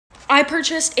I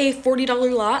purchased a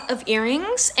 $40 lot of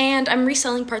earrings and I'm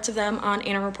reselling parts of them on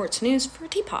Anna Reports News for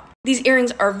Depop. These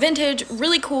earrings are vintage,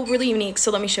 really cool, really unique,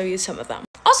 so let me show you some of them.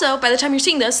 Also, by the time you're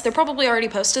seeing this, they're probably already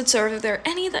posted, so if there are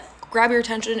any that grab your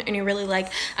attention and you really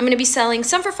like, I'm going to be selling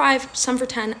some for $5, some for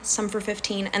 $10, some for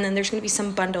 $15, and then there's going to be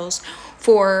some bundles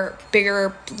for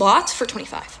bigger lots for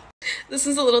 $25. This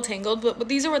is a little tangled, but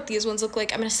these are what these ones look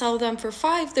like. I'm going to sell them for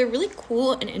 $5. They're really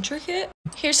cool and intricate.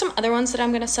 Here's some other ones that I'm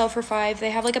going to sell for $5.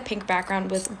 They have like a pink background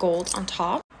with gold on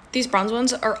top. These bronze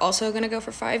ones are also going to go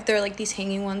for $5. They're like these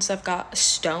hanging ones that have got a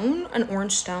stone, an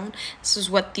orange stone. This is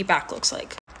what the back looks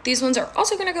like. These ones are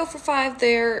also going to go for $5.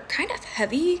 They're kind of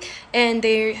heavy and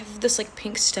they have this like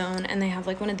pink stone and they have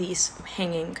like one of these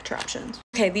hanging contraptions.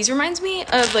 Okay, these reminds me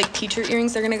of like teacher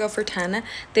earrings. They're going to go for $10.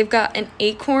 They've got an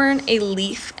acorn, a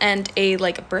leaf, and a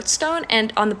like birthstone,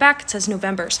 and on the back it says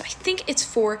November. So I think it's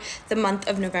for the month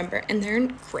of November and they're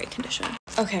in great condition.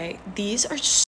 Okay, these are